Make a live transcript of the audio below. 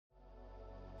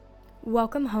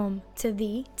Welcome home to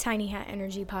the Tiny Hat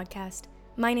Energy Podcast.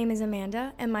 My name is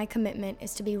Amanda, and my commitment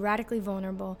is to be radically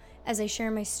vulnerable as I share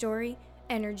my story,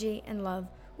 energy, and love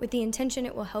with the intention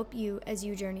it will help you as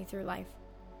you journey through life.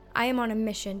 I am on a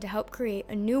mission to help create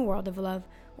a new world of love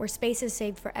where space is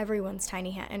saved for everyone's tiny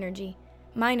hat energy.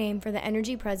 My name for the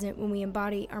energy present when we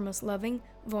embody our most loving,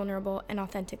 vulnerable, and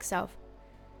authentic self.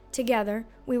 Together,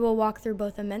 we will walk through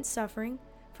both immense suffering,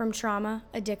 from trauma,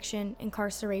 addiction,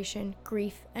 incarceration,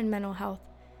 grief, and mental health,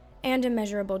 and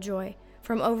immeasurable joy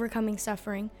from overcoming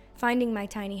suffering, finding my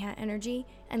tiny hat energy,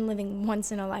 and living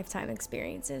once-in-a-lifetime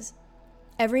experiences.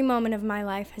 Every moment of my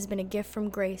life has been a gift from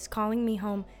grace calling me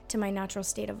home to my natural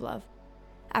state of love.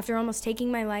 After almost taking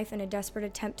my life in a desperate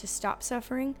attempt to stop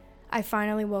suffering, I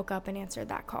finally woke up and answered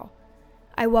that call.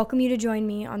 I welcome you to join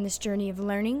me on this journey of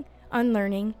learning,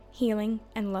 unlearning, healing,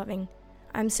 and loving.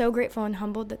 I'm so grateful and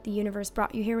humbled that the universe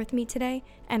brought you here with me today,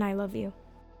 and I love you.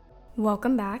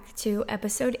 Welcome back to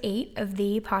episode 8 of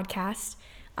the podcast.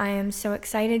 I am so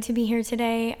excited to be here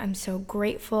today. I'm so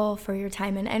grateful for your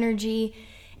time and energy,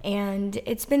 and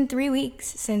it's been 3 weeks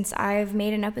since I've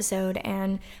made an episode,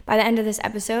 and by the end of this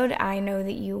episode, I know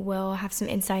that you will have some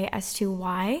insight as to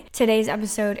why. Today's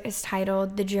episode is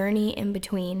titled The Journey in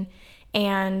Between,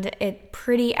 and it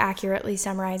pretty accurately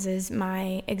summarizes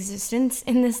my existence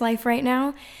in this life right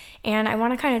now. And I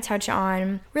want to kind of touch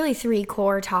on really 3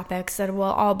 core topics that will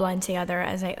all blend together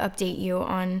as I update you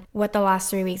on what the last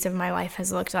 3 weeks of my life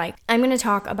has looked like. I'm going to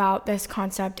talk about this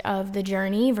concept of the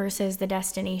journey versus the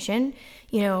destination.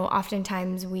 You know,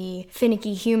 oftentimes we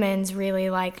finicky humans really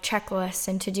like checklists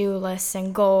and to-do lists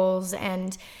and goals,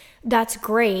 and that's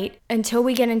great until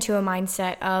we get into a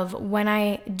mindset of when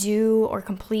I do or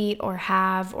complete or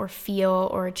have or feel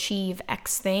or achieve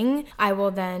X thing, I will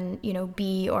then,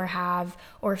 be or have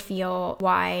or feel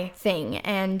Y thing.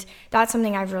 And that's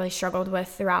something I've really struggled with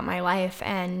throughout my life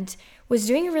and was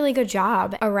doing a really good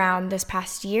job around this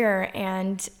past year.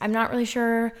 And I'm not really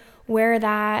sure where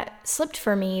that slipped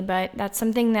for me, but that's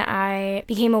something that I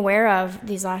became aware of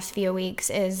these last few weeks,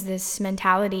 is this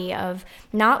mentality of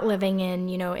not living in,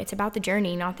 it's about the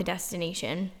journey, not the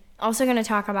destination. Also going to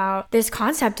talk about this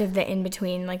concept of the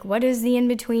in-between, like what is the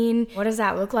in-between? What does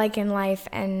that look like in life?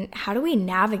 And how do we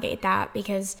navigate that?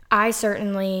 Because I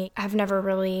certainly have never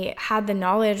really had the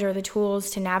knowledge or the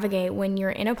tools to navigate when you're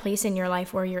in a place in your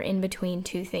life where you're in between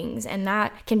 2 things. And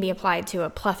that can be applied to a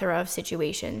plethora of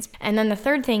situations. And then the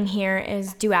third thing here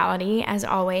is duality. As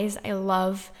always, I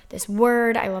love this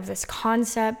word. I love this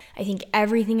concept. I think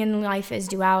everything in life is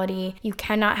duality. You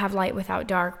cannot have light without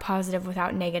dark, positive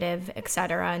without negative,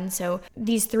 etc. And so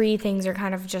these 3 things are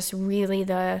kind of just really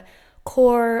the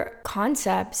core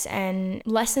concepts and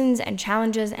lessons and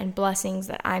challenges and blessings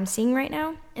that I'm seeing right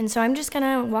now. And so I'm just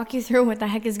gonna walk you through what the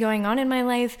heck is going on in my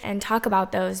life and talk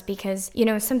about those because,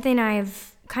 something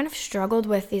I've kind of struggled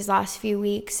with these last few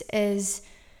weeks is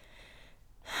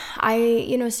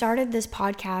I, started this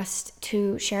podcast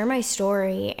to share my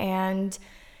story and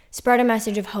spread a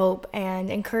message of hope and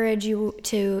encourage you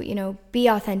to, be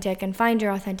authentic and find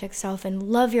your authentic self and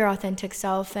love your authentic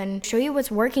self and show you what's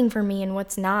working for me and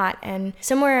what's not. And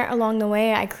somewhere along the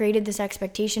way, I created this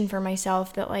expectation for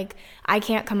myself that I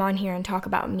can't come on here and talk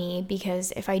about me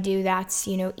because if I do, that's,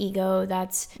 ego,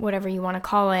 that's whatever you want to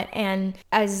call it. And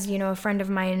as, a friend of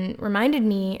mine reminded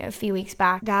me a few weeks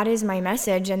back, that is my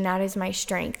message and that is my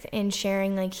strength in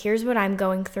sharing, here's what I'm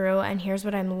going through and here's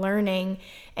what I'm learning.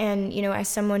 And, as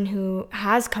someone who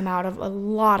has come out of a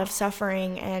lot of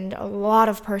suffering and a lot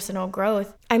of personal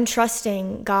growth, I'm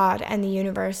trusting God and the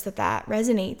universe that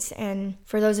resonates. And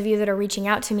for those of you that are reaching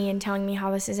out to me and telling me how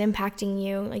this is impacting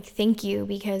you, thank you,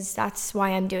 because that's why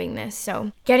I'm doing this.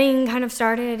 So getting kind of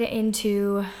started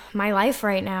into my life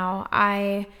right now,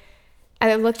 I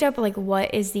looked up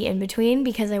what is the in-between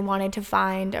because I wanted to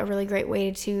find a really great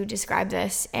way to describe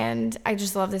this, and I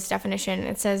just love this definition.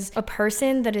 It says a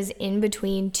person that is in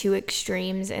between 2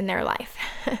 extremes in their life.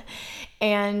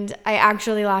 And I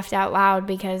actually laughed out loud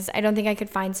because I don't think I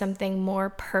could find something more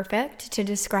perfect to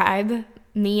describe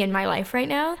me in my life right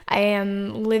now. I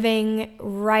am living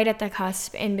right at the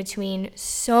cusp in between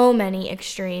so many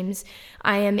extremes.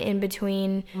 I am in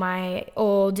between my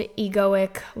old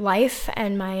egoic life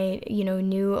and my,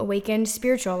 new awakened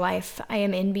spiritual life. I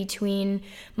am in between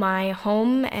my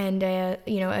home and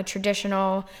a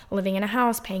traditional living in a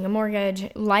house, paying a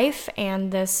mortgage life,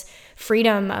 and this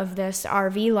freedom of this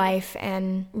RV life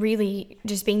and really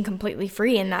just being completely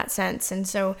free in that sense. And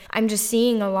so I'm just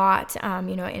seeing a lot,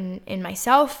 in my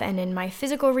myself and in my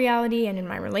physical reality and in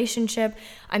my relationship.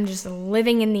 I'm just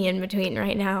living in the in-between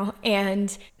right now.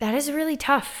 And that is really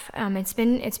tough. It's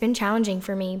been challenging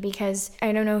for me because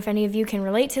I don't know if any of you can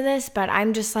relate to this, but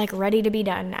I'm just like ready to be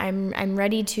done. I'm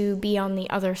ready to be on the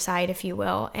other side, if you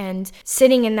will. And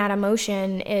sitting in that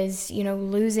emotion is,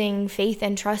 losing faith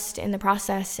and trust in the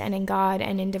process and in God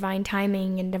and in divine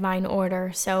timing and divine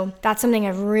order. So that's something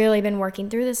I've really been working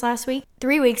through this last week.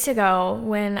 3 weeks ago,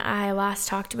 when I last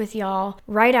talked with y'all,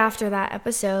 right after that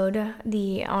episode,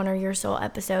 the Honor Your Soul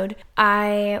episode,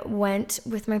 I went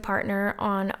with my partner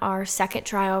on our second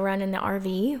trial run in the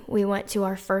RV. We went to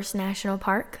our first national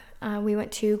park. We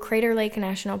went to Crater Lake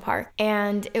National Park,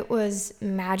 and it was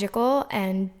magical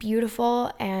and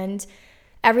beautiful and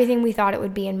everything we thought it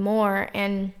would be and more.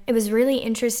 And it was really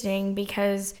interesting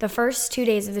because the first 2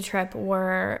 days of the trip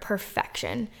were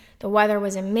perfection. The weather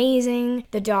was amazing.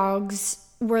 The dogs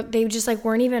they just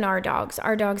weren't even our dogs.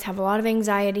 Our dogs have a lot of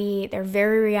anxiety. They're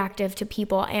very reactive to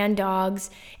people and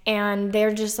dogs. And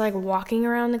they're just walking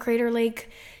around the Crater Lake,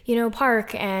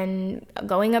 park and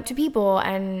going up to people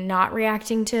and not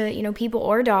reacting to, people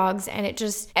or dogs. And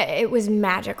it was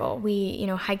magical. We,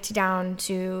 hiked down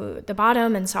to the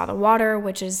bottom and saw the water,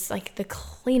 which is the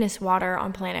cleanest water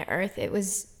on planet Earth.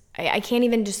 I can't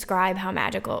even describe how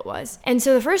magical it was. And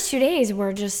so the first 2 days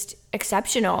were just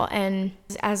exceptional. And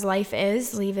as life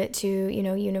is, leave it to,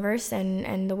 universe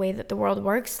and the way that the world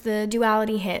works, the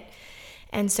duality hit.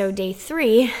 And so day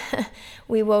 3,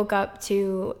 we woke up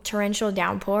to torrential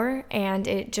downpour and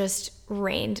it just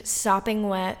rained, sopping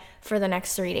wet for the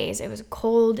next 3 days. It was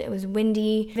cold, it was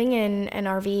windy. Living in an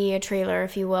RV, a trailer,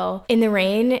 if you will, in the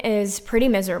rain is pretty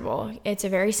miserable. It's a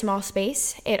very small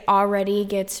space. It already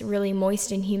gets really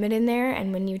moist and humid in there.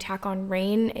 And when you tack on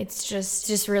rain, it's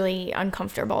just really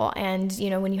uncomfortable. And,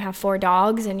 when you have 4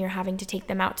 dogs and you're having to take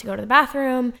them out to go to the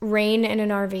bathroom, rain in an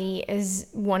RV is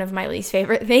one of my least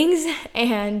favorite things.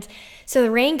 And so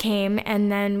the rain came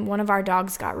and then one of our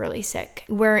dogs got really sick.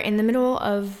 We're in the middle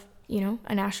of,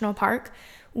 a national park.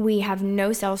 We have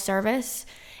no cell service,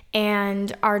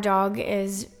 and our dog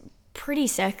is pretty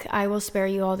sick. I will spare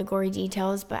you all the gory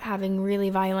details, but having really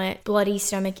violent bloody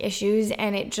stomach issues,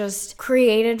 and it just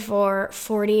created for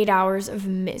 48 hours of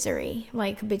misery,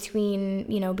 between,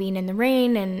 being in the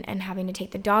rain and having to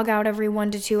take the dog out every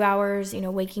 1 to 2 hours,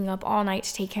 waking up all night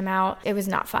to take him out. It was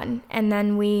not fun. And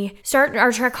then we start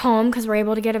our trek home because we're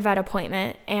able to get a vet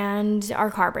appointment, and our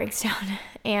car breaks down.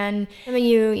 And some of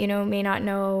you, may not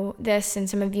know this, and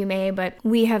some of you may, but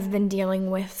we have been dealing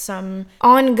with some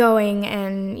ongoing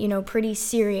and, pretty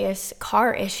serious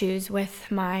car issues with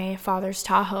my father's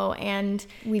Tahoe. And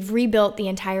we've rebuilt the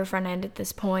entire front end at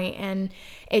this point, and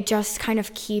it just kind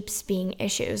of keeps being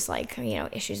issues,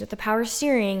 issues with the power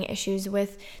steering, issues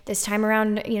with this time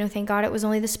around, thank God it was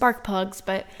only the spark plugs,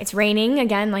 but it's raining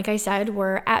again. Like I said,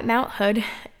 we're at Mount Hood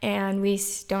and we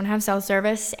don't have cell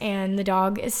service and the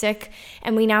dog is sick,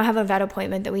 and we now have a vet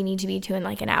appointment that we need to be to in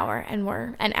an hour, and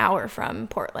we're an hour from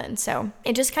Portland. So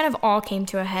it just kind of all came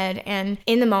to a head, and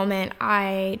in the moment,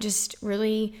 I just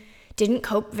really didn't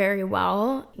cope very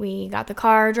well. We got the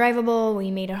car drivable, we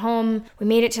made it home, we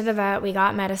made it to the vet, we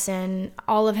got medicine,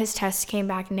 all of his tests came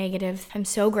back negative. I'm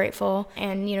so grateful,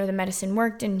 and the medicine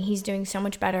worked and he's doing so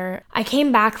much better. I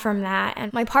came back from that,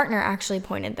 and my partner actually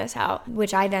pointed this out,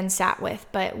 which I then sat with,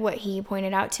 but what he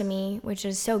pointed out to me, which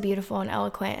is so beautiful and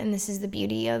eloquent, and this is the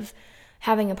beauty of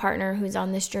having a partner who's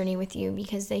on this journey with you,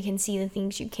 because they can see the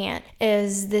things you can't,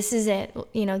 is this is it.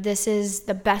 This is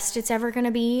the best it's ever going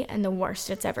to be and the worst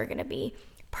it's ever going to be.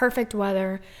 Perfect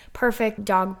weather, perfect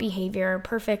dog behavior,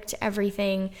 perfect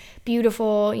everything,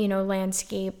 beautiful,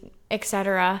 landscape,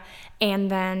 etc.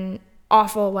 And then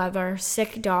awful weather,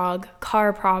 sick dog,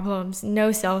 car problems,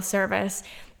 no cell service.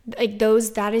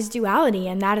 That is duality,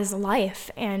 and that is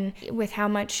life. And with how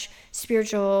much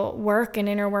spiritual work and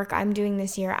inner work I'm doing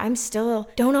this year, I'm still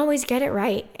don't always get it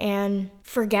right, and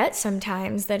forget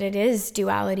sometimes that it is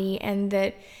duality, and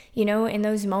that, in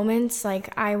those moments,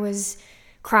 I was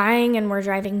crying and we're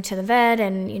driving to the vet,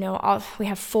 and, we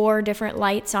have 4 different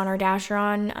lights on our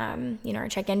Dasheron, our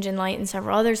check engine light and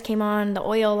several others came on, the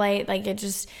oil light, it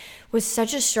just was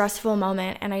such a stressful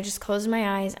moment. And I just closed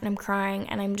my eyes and I'm crying,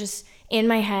 and I'm just in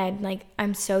my head,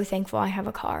 I'm so thankful I have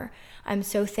a car. I'm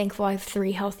so thankful I have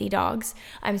 3 healthy dogs.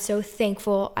 I'm so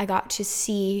thankful I got to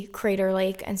see Crater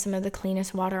Lake and some of the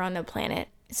cleanest water on the planet.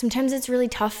 Sometimes it's really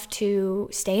tough to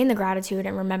stay in the gratitude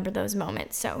and remember those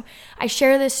moments. So I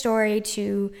share this story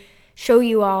to show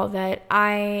you all that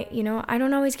I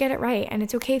don't always get it right. And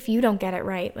it's okay if you don't get it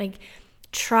right.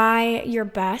 Try your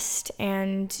best,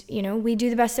 and, we do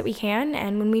the best that we can.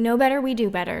 And when we know better, we do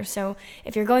better. So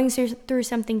if you're going through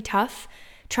something tough,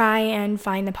 try and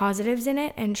find the positives in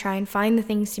it and try and find the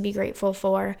things to be grateful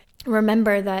for.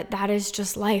 Remember that is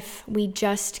just life. We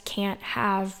just can't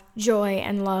have joy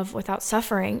and love without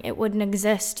suffering. It wouldn't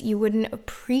exist. You wouldn't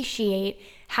appreciate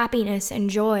happiness and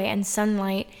joy and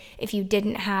sunlight if you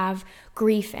didn't have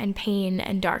grief and pain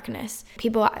and darkness.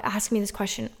 People ask me this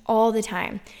question all the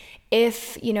time.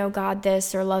 If, God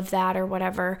this or love that or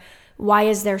whatever, why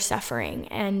is there suffering?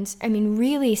 And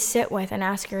really sit with and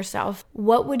ask yourself,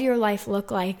 what would your life look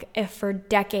like if for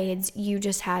decades you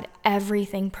just had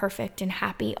everything perfect and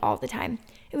happy all the time?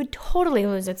 It would totally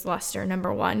lose its luster,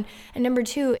 number one. And number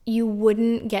two, you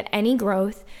wouldn't get any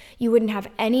growth. You wouldn't have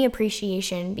any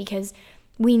appreciation, because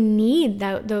we need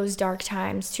those dark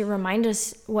times to remind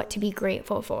us what to be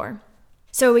grateful for.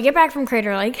 So we get back from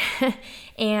Crater Lake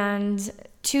and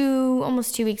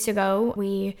almost 2 weeks ago,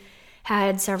 we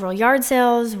had several yard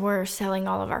sales. We're selling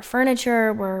all of our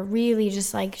furniture. We're really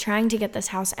just trying to get this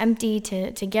house empty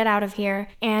to get out of here.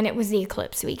 And it was the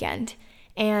eclipse weekend.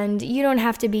 And you don't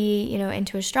have to be,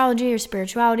 into astrology or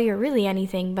spirituality or really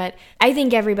anything, but I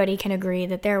think everybody can agree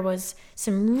that there was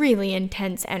some really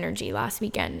intense energy last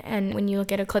weekend. And when you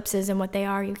look at eclipses and what they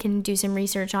are, you can do some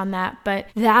research on that. But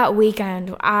that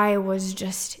weekend, I was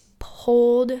just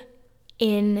pulled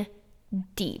in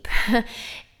deep.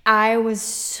 I was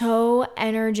so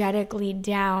energetically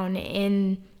down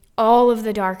in all of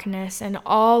the darkness and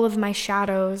all of my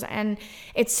shadows, and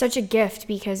it's such a gift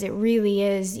because it really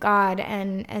is God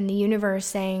and the universe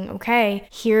saying, okay,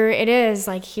 here it is,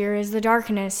 here is the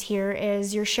darkness, here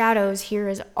is your shadows, here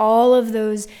is all of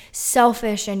those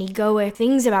selfish and egoic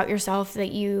things about yourself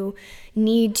that you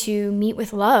need to meet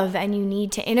with love and you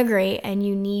need to integrate and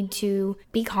you need to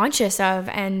be conscious of.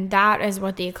 And that is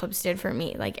what the eclipse did for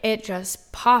me. It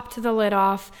just popped the lid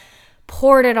off,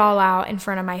 poured it all out in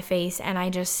front of my face, and I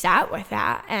just sat with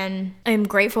that. And I'm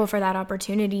grateful for that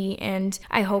opportunity, and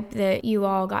I hope that you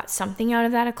all got something out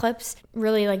of that eclipse.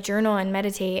 Really journal and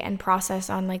meditate and process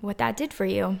on what that did for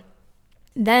you.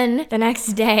 Then the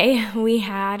next day we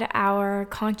had our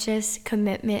conscious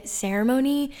commitment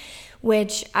ceremony,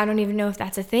 which I don't even know if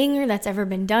that's a thing or that's ever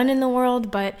been done in the world,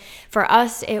 but for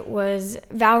us it was,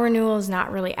 vow renewal is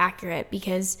not really accurate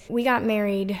because we got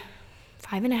married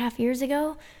 5.5 years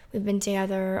ago. We've been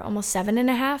together almost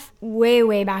 7.5,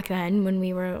 way back then when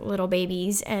we were little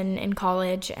babies and in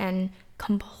college, and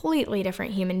completely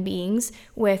different human beings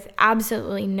with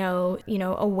absolutely no,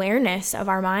 awareness of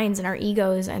our minds and our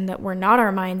egos, and that we're not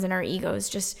our minds and our egos,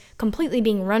 just completely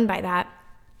being run by that.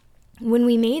 When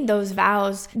we made those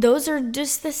vows, those are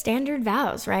just the standard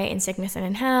vows, right? In sickness and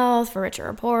in health, for richer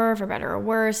or poorer, for better or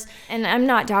worse. And I'm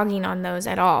not dogging on those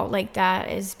at all. That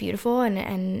is beautiful.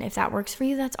 And if that works for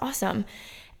you, that's awesome.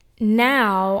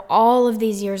 Now, all of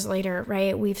these years later,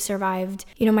 right, we've survived,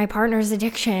 my partner's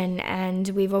addiction, and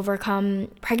we've overcome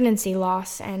pregnancy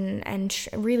loss and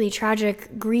really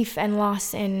tragic grief and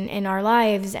loss in our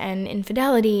lives, and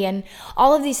infidelity, and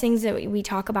all of these things that we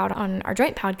talk about on our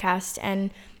joint podcast, and,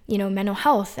 mental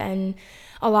health, and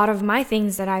a lot of my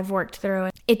things that I've worked through.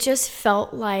 It just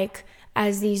felt like,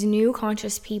 as these new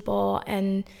conscious people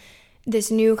and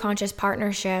this new conscious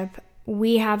partnership,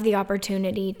 we have the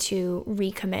opportunity to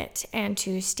recommit and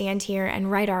to stand here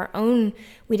and write our own.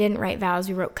 We didn't write vows,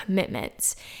 we wrote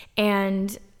commitments,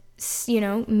 and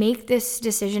make this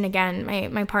decision again.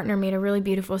 My partner made a really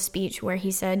beautiful speech where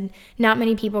he said, not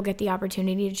many people get the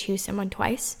opportunity to choose someone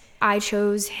twice. I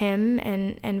chose him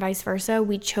and vice versa.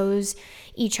 We chose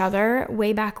each other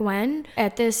way back when.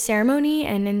 At this ceremony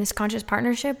and in this conscious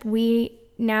partnership, we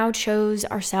now chose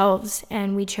ourselves,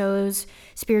 and we chose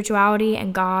spirituality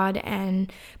and God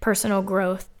and personal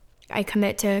growth. I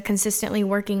commit to consistently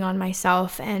working on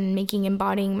myself and making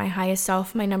embodying my highest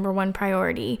self my number one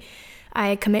priority.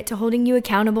 I commit to holding you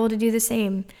accountable to do the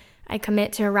same. I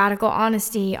commit to radical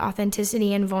honesty,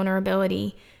 authenticity, and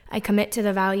vulnerability. I commit to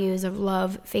the values of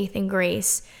love, faith, and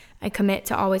grace. I commit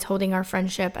to always holding our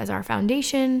friendship as our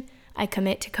foundation. I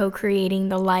commit to co-creating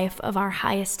the life of our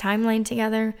highest timeline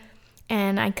together.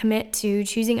 And I commit to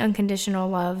choosing unconditional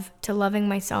love, to loving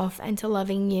myself, and to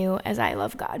loving you as I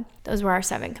love God. Those were our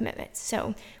 7 commitments.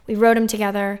 So we wrote them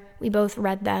together. We both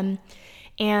read them.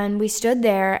 And we stood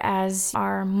there as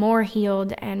our more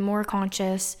healed and more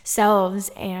conscious selves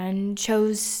and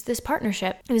chose this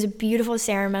partnership. It was a beautiful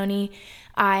ceremony.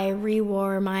 I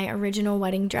re-wore my original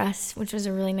wedding dress, which was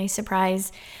a really nice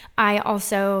surprise. I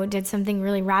also did something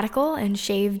really radical and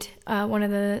shaved one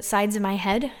of the sides of my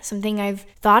head, something I've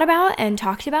thought about and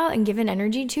talked about and given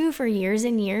energy to for years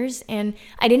and years. And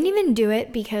I didn't even do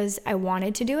it because I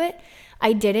wanted to do it.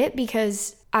 I did it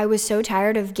because I was so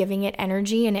tired of giving it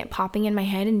energy and it popping in my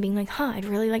head and being like, I'd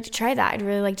really like to try that. I'd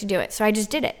really like to do it. So I just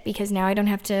did it because now I don't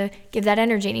have to give that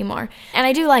energy anymore. And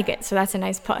I do like it, so that's a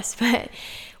nice plus. But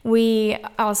we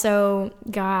also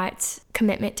got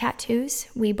commitment tattoos.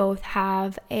 We both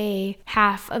have a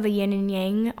half of a yin and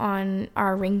yang on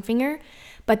our ring finger,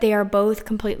 but they are both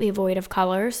completely void of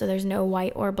color. So there's no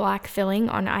white or black filling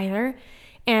on either.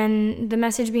 And the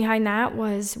message behind that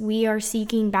was we are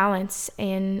seeking balance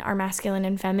in our masculine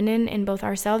and feminine in both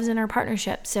ourselves and our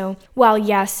partnership. So while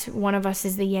yes, one of us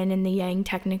is the yin and the yang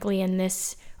technically in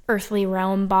this earthly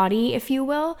realm body, if you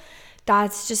will,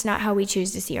 that's just not how we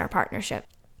choose to see our partnership.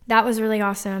 That was really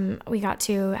awesome. We got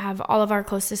to have all of our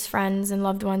closest friends and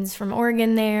loved ones from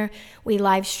Oregon there. We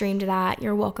live streamed that.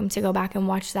 You're welcome to go back and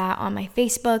watch that on my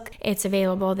Facebook. It's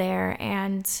available there.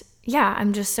 And yeah,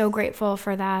 I'm just so grateful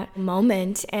for that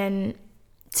moment and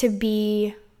to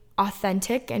be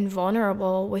authentic and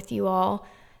vulnerable with you all.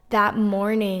 That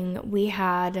morning, we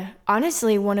had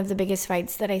honestly one of the biggest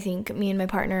fights that I think me and my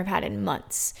partner have had in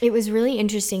months. It was really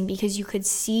interesting because you could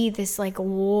see this like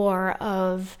war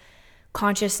of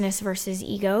consciousness versus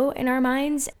ego in our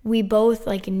minds. We both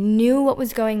like knew what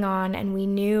was going on, and we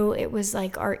knew it was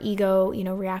like our ego,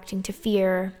 reacting to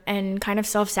fear and kind of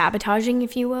self-sabotaging,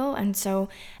 if you will. And so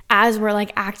as we're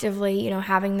like actively,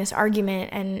 having this argument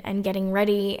and getting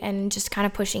ready and just kind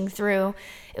of pushing through,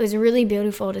 it was really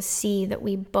beautiful to see that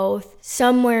we both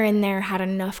somewhere in there had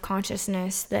enough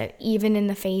consciousness that even in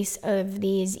the face of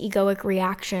these egoic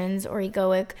reactions or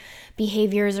egoic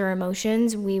behaviors or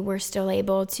emotions, we were still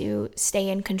able to stay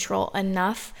in control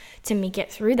enough to make it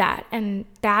through that. And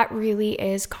that really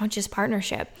is conscious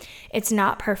partnership. It's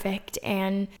not perfect.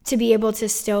 And to be able to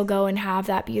still go and have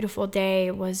that beautiful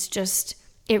day was just,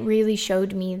 it really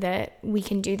showed me that we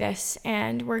can do this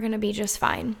and we're going to be just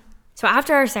fine. So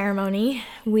after our ceremony,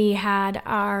 we had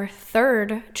our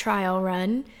third trial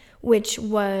run, which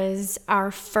was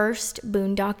our first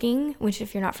boondocking, which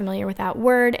if you're not familiar with that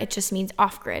word, it just means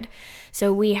off-grid.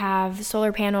 So we have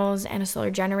solar panels and a solar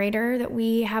generator that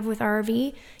we have with our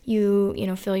RV.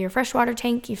 You fill your freshwater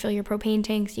tank, you fill your propane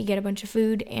tanks, you get a bunch of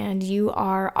food, and you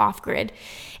are off-grid.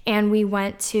 And we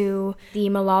went to the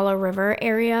Malala River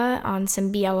area on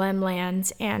some BLM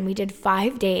lands, and we did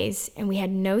 5 days, and we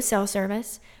had no cell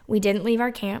service. We didn't leave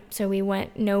our camp, so we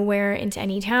went nowhere into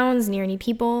any towns, near any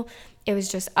people. It was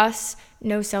just us,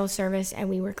 no cell service, and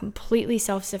we were completely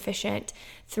self-sufficient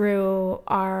through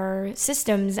our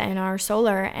systems and our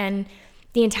solar. And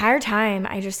the entire time,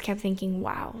 I just kept thinking,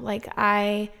 wow, like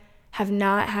I have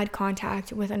not had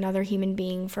contact with another human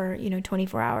being for,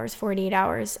 24 hours, 48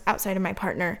 hours outside of my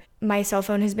partner. My cell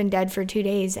phone has been dead for 2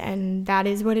 days, and that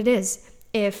is what it is.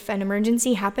 If an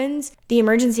emergency happens, the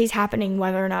emergency is happening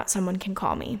whether or not someone can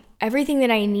call me. Everything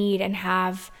that I need and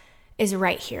have is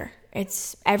right here.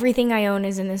 It's everything I own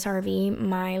is in this RV.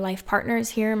 My life partner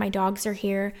is here. My dogs are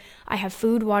here. I have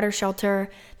food, water, shelter.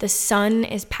 The sun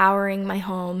is powering my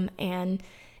home. And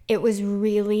it was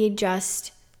really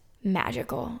just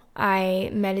magical.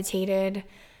 I meditated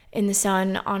in the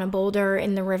sun on a boulder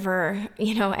in the river,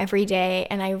 every day.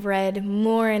 And I read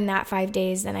more in that 5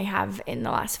 days than I have in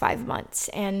the last 5 months.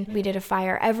 And we did a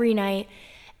fire every night.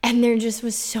 And there just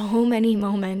was so many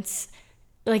moments.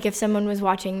 Like if someone was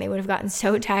watching, they would have gotten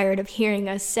so tired of hearing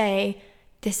us say,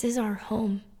 this is our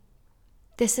home.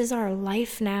 This is our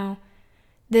life now.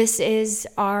 This is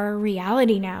our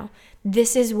reality now.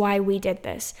 This is why we did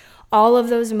this. All of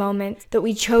those moments that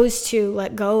we chose to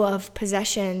let go of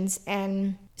possessions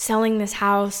and selling this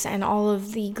house and all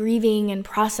of the grieving and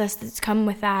process that's come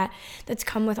with that, that's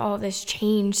come with all of this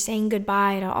change, saying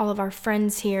goodbye to all of our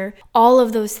friends here. All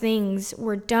of those things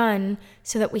were done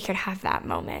so that we could have that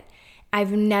moment.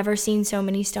 I've never seen so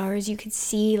many stars. You could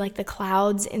see like the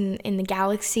clouds in the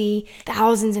galaxy,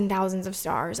 thousands and thousands of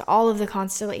stars, all of the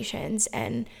constellations,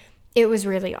 and it was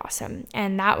really awesome.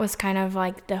 And that was kind of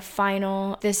like the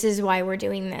final, this is why we're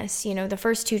doing this. The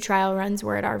first 2 trial runs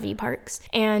were at RV parks,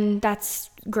 and that's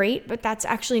great, but that's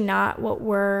actually not what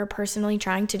we're personally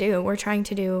trying to do. We're trying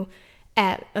to do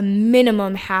at a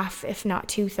minimum half, if not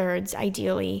 2/3,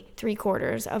 ideally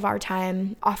 3/4 of our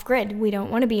time off grid. We don't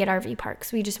want to be at RV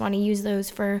parks. We just want to use those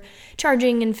for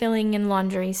charging and filling and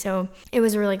laundry. So it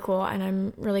was really cool, and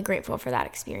I'm really grateful for that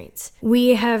experience.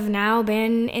 We have now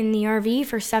been in the RV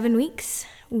for 7 weeks.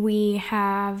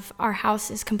 Our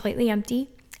house is completely empty.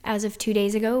 As of 2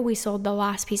 days ago, we sold the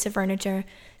last piece of furniture.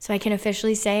 So I can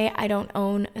officially say I don't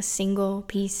own a single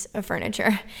piece of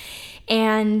furniture.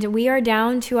 And we are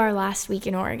down to our last week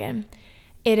in Oregon.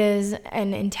 It is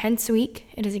an intense week.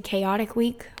 It is a chaotic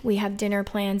week. We have dinner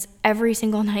plans every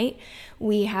single night.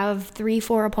 We have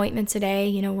 3-4 appointments a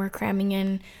day. We're cramming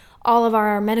in all of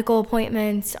our medical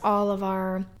appointments, all of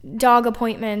our dog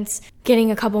appointments, getting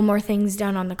a couple more things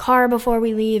done on the car before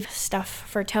we leave, stuff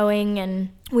for towing, and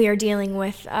we are dealing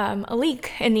with a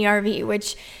leak in the RV,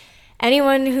 which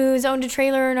anyone who's owned a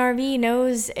trailer or an RV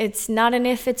knows it's not an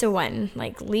if, it's a when.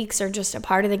 Like, leaks are just a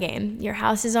part of the game. Your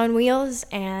house is on wheels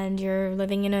and you're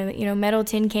living in a metal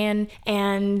tin can,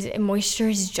 and moisture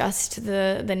is just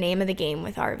the name of the game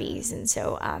with RVs. And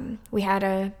so we had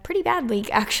a pretty bad leak,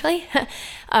 actually.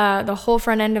 The whole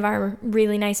front end of our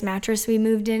really nice mattress we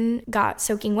moved in got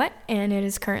soaking wet, and it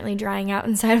is currently drying out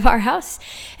inside of our house.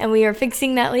 And we are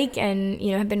fixing that leak and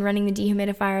have been running the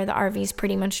dehumidifier. The RV's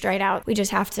pretty much dried out. We just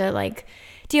have to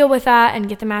deal with that and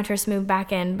get the mattress moved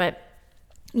back in. But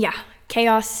yeah,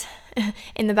 chaos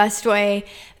in the best way.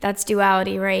 That's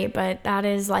duality, right? But that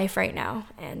is life right now.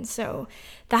 And so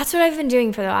that's what I've been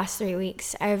doing for the last 3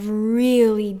 weeks. I've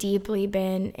really deeply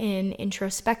been in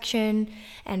introspection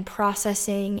and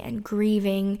processing and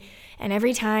grieving. And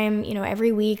every time,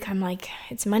 every week I'm like,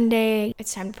 it's Monday,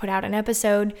 it's time to put out an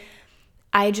episode.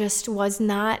 I just was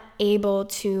not able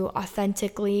to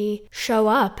authentically show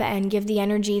up and give the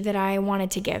energy that I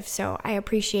wanted to give. So I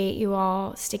appreciate you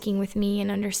all sticking with me and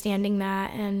understanding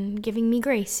that and giving me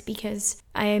grace, because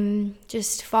I'm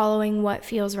just following what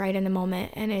feels right in the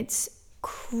moment. And it's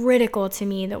critical to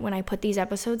me that when I put these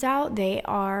episodes out, they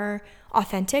are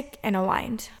authentic and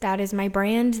aligned. That is my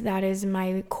brand. That is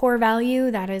my core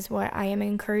value. That is what I am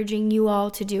encouraging you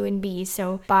all to do and be.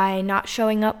 So by not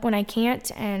showing up when I can't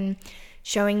and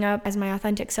showing up as my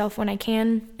authentic self when I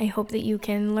can, I hope that you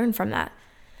can learn from that.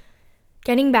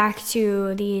 Getting back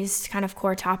to these kind of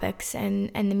core topics and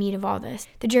the meat of all this,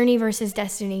 the journey versus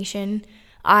destination.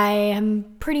 I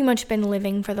have pretty much been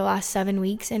living for the last 7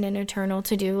 weeks in an eternal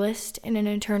to-do list, in an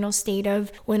eternal state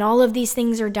of when all of these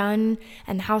things are done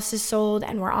and the house is sold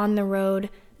and we're on the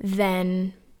road,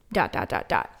 then ...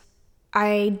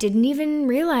 I didn't even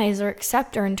realize or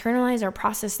accept or internalize or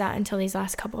process that until these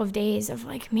last couple of days of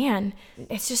man,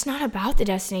 it's just not about the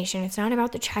destination. It's not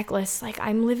about the checklist.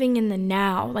 I'm living in the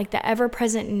now. The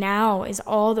ever-present now is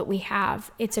all that we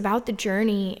have. It's about the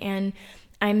journey, and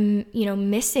I'm,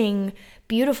 missing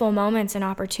beautiful moments and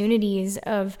opportunities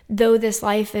of, though this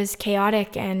life is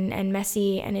chaotic and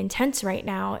messy and intense right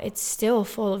now, it's still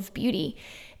full of beauty.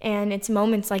 And it's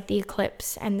moments like the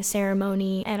eclipse and the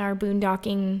ceremony and our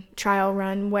boondocking trial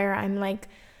run where I'm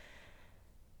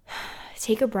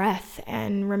take a breath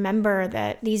and remember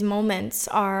that these moments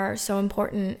are so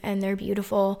important and they're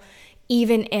beautiful,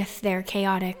 even if they're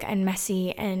chaotic and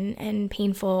messy and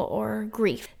painful or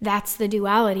grief. That's the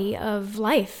duality of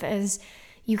life, as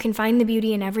you can find the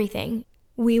beauty in everything.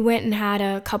 We went and had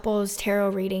a couple's tarot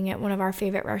reading at one of our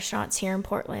favorite restaurants here in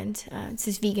Portland. It's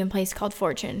this vegan place called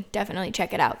Fortune. Definitely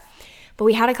check it out. But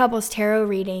we had a couple's tarot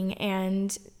reading,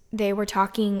 and they were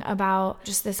talking about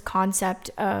just this concept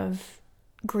of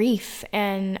grief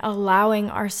and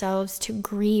allowing ourselves to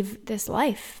grieve this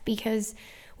life, because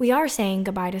we are saying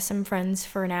goodbye to some friends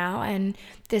for now. And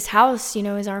this house,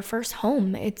 is our first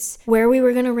home. It's where we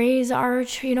were going to raise our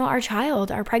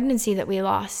child, our pregnancy that we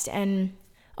lost. And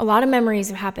a lot of memories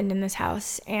have happened in this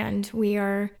house, and we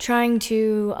are trying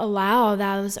to allow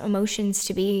those emotions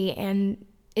to be. And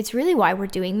it's really why we're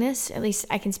doing this. At least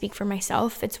I can speak for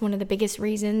myself. It's one of the biggest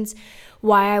reasons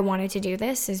why I wanted to do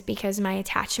this, is because my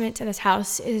attachment to this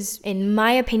house is, in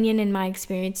my opinion, in my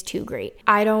experience, too great.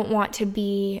 I don't want to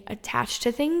be attached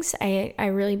to things. I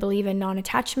really believe in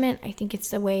non-attachment. I think it's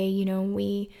the way,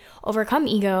 we overcome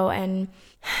ego, and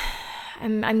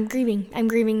I'm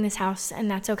grieving this house, and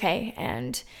that's okay.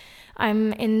 And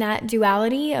I'm in that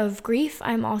duality of grief.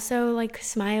 I'm also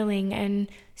smiling and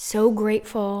so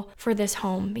grateful for this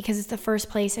home, because it's the first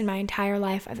place in my entire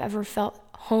life I've ever felt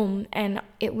home. And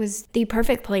it was the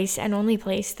perfect place and only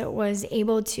place that was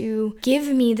able to give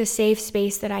me the safe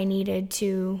space that I needed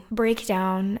to break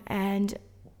down and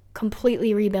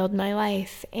completely rebuild my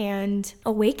life and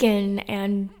awaken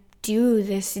and do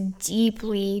this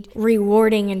deeply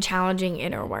rewarding and challenging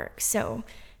inner work. So,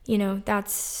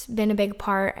 that's been a big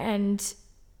part, and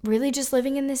really just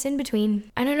living in this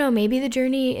in-between. I don't know, maybe the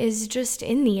journey is just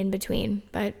in the in-between,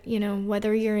 but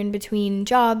whether you're in between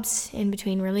jobs, in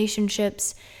between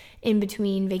relationships, in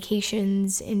between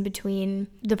vacations, in between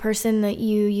the person that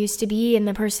you used to be and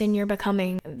the person you're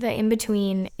becoming, the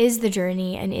in-between is the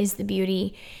journey and is the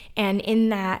beauty. And in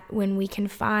that, when we can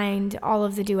find all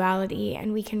of the duality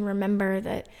and we can remember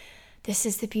that this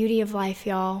is the beauty of life,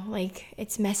 y'all.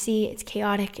 It's messy, it's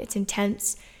chaotic, it's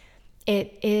intense.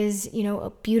 It is,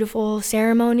 a beautiful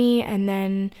ceremony, and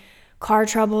then car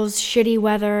troubles, shitty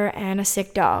weather, and a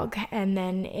sick dog. And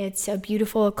then it's a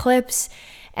beautiful eclipse,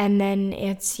 And then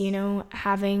it's,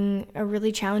 having a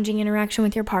really challenging interaction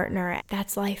with your partner.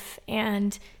 That's life.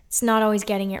 And it's not always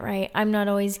getting it right. I'm not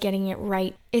always getting it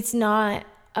right. It's not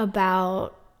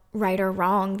about right or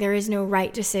wrong. There is no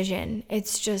right decision.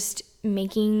 It's just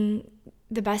making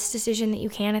the best decision that you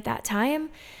can at that time,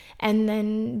 and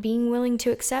then being willing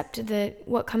to accept that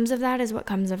what comes of that is what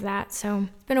comes of that. So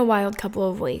it's been a wild couple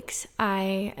of weeks.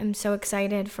 I am so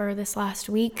excited for this last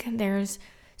week. There's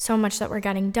so much that we're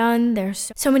getting done.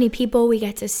 There's so many people we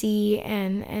get to see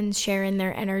and share in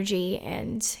their energy.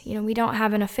 And, we don't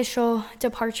have an official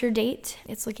departure date.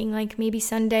 It's looking like maybe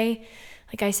Sunday.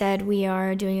 Like I said, we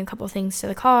are doing a couple things to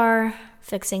the car,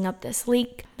 fixing up this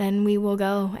leak. Then we will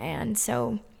go. And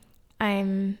so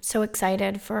I'm so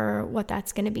excited for what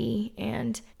that's going to be.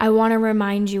 And I want to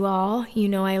remind you all,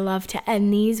 I love to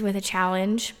end these with a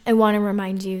challenge. I want to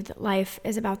remind you that life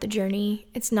is about the journey.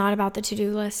 It's not about the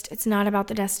to-do list. It's not about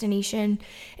the destination.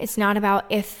 It's not about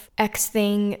if X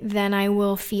thing, then I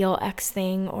will feel X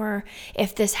thing, or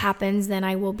if this happens, then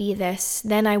I will be this,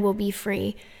 then I will be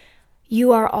free.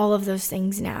 You are all of those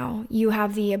things now. You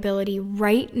have the ability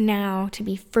right now to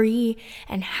be free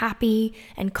and happy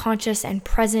and conscious and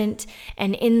present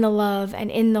and in the love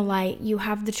and in the light. You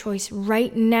have the choice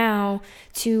right now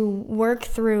to work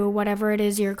through whatever it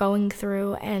is you're going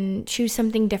through and choose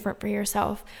something different for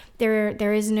yourself.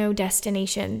 There is no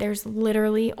destination. There's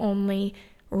literally only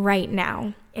right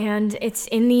now. And it's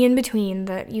in the in-between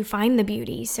that you find the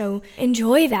beauty. So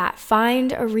enjoy that.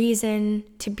 Find a reason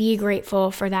to be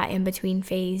grateful for that in-between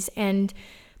phase. And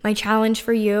my challenge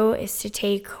for you is to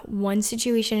take one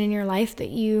situation in your life that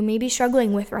you may be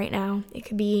struggling with right now. It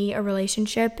could be a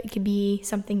relationship. It could be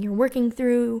something you're working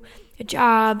through, a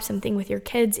job, something with your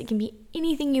kids. It can be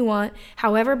anything you want,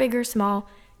 however big or small.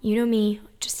 You know me,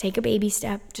 just take a baby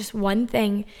step, just one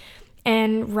thing.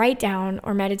 And write down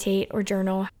or meditate or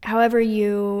journal, however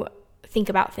you think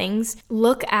about things.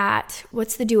 Look at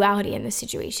what's the duality in this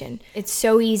situation. It's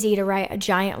so easy to write a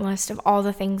giant list of all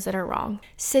the things that are wrong.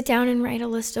 Sit down and write a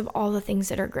list of all the things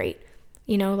that are great.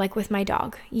 Like with my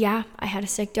dog. Yeah, I had a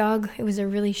sick dog. It was a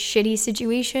really shitty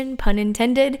situation, pun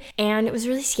intended. And it was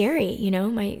really scary,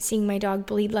 seeing my dog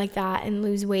bleed like that and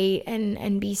lose weight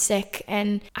and be sick.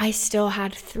 And I still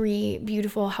had 3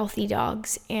 beautiful, healthy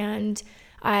dogs. And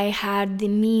I had the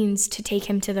means to take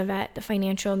him to the vet, the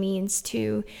financial means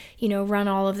to, run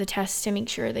all of the tests to make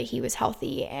sure that he was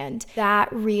healthy. And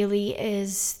that really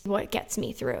is what gets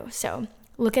me through. So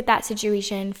look at that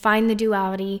situation, find the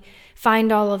duality,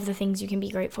 find all of the things you can be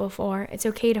grateful for. It's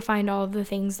okay to find all of the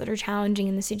things that are challenging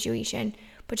in the situation,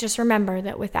 but just remember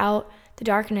that without the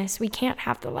darkness, we can't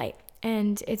have the light.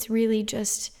 And it's really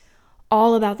just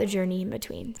all about the journey in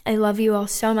between. I love you all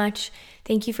so much.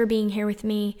 Thank you for being here with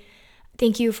me.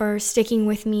 Thank you for sticking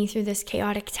with me through this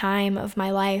chaotic time of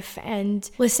my life and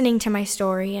listening to my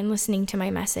story and listening to my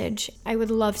message. I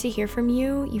would love to hear from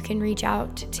you. You can reach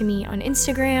out to me on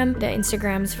Instagram. The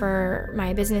Instagrams for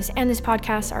my business and this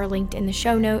podcast are linked in the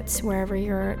show notes wherever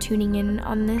you're tuning in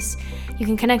on this. You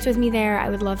can connect with me there. I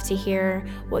would love to hear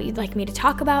what you'd like me to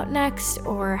talk about next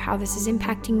or how this is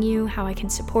impacting you, how I can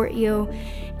support you.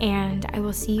 And I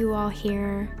will see you all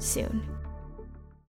here soon.